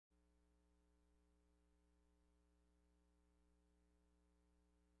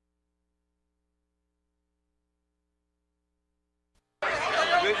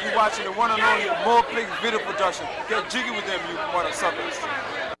You watching the one and only MoPic video production. Get jiggy with them, you mother suckers.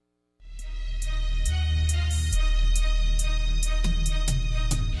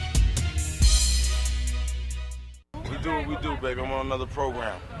 We do what we do, baby. I'm on another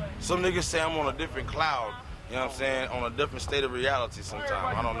program. Some niggas say I'm on a different cloud. You know what I'm saying? On a different state of reality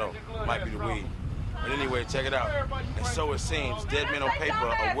sometime. I don't know. Might be the weed. But anyway, check it out. And so it seems, dead men on paper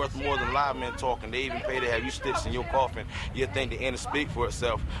are worth more than live men talking. They even pay to have you stitched in your coffin. You think the end speak for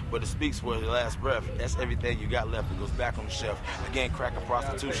itself, but it speaks for the last breath. That's everything you got left. It goes back on the shelf. Again, crack and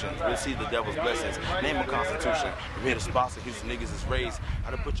prostitution. Receive the devil's blessings. Name a constitution. From here to spots of Houston niggas is raised. I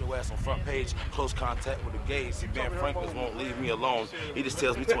done put your ass on front page. Close contact with the gays. See, Ben Franklin won't leave me alone. He just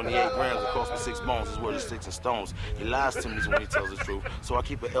tells me 28 grams will cost me 6 bones. His word is sticks and stones. He lies to me when he tells the truth. So I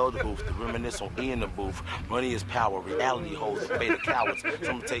keep an elder booth to reminisce on E in the booth. Money is power, reality holds the fate of cowards.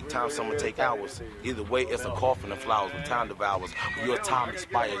 Some will take time, some will take hours. Either way, it's a coffin of flowers when time devours. When your time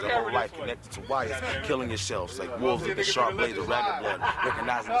expires, your whole life connected to wires, killing yourselves like wolves with the sharp blades of rabbit blood.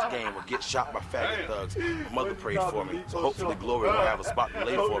 Recognizing this game will get shot by faggot thugs. My mother prayed for me, so hopefully glory will have a spot to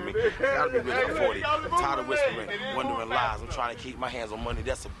lay for me. Gotta be rich at 40. I'm tired of whispering, wondering lies. I'm trying to keep my hands on money,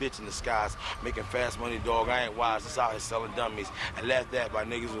 that's a bitch in disguise. Making fast money, dog, I ain't wise. Just out here selling dummies. And laughed at by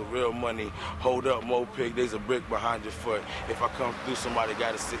niggas with real money. Hold up, MoPic. There's a brick behind your foot. If I come through, somebody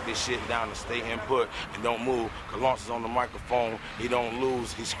gotta sit this shit down and stay input and don't move. Cause Lawrence is on the microphone, he don't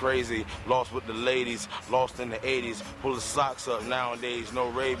lose, he's crazy. Lost with the ladies, lost in the 80s. Pull his socks up nowadays, no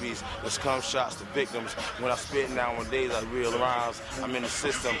rabies. Let's come shots to victims. When I spit nowadays, I real rhymes. I'm in the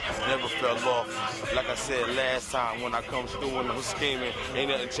system, never fell off. Like I said last time, when I come through and I'm scheming, ain't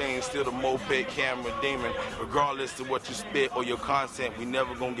nothing changed, still the MoPic camera demon. Regardless of what you spit or your content, we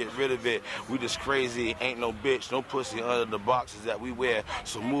never gonna get rid of it. We just crazy. Ain't no bitch, no pussy under the boxes that we wear.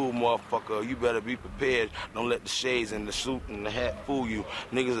 So move, motherfucker, you better be prepared. Don't let the shades and the suit and the hat fool you.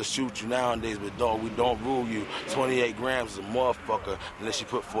 Niggas will shoot you nowadays, but dog, we don't rule you. 28 grams is a motherfucker, unless you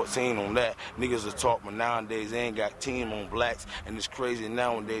put 14 on that. Niggas will talk, but nowadays they ain't got team on blacks. And it's crazy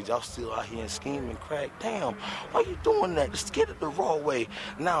nowadays, y'all still out here scheming crack. Damn, why you doing that? Just get it the raw way.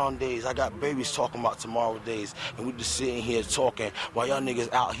 Nowadays, I got babies talking about tomorrow days, and we just sitting here talking while y'all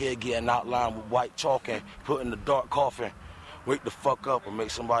niggas out here getting outlined with white chalking, put in the dark coffin. Wake the fuck up and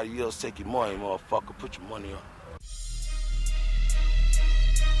make somebody else take your money, motherfucker. Put your money up.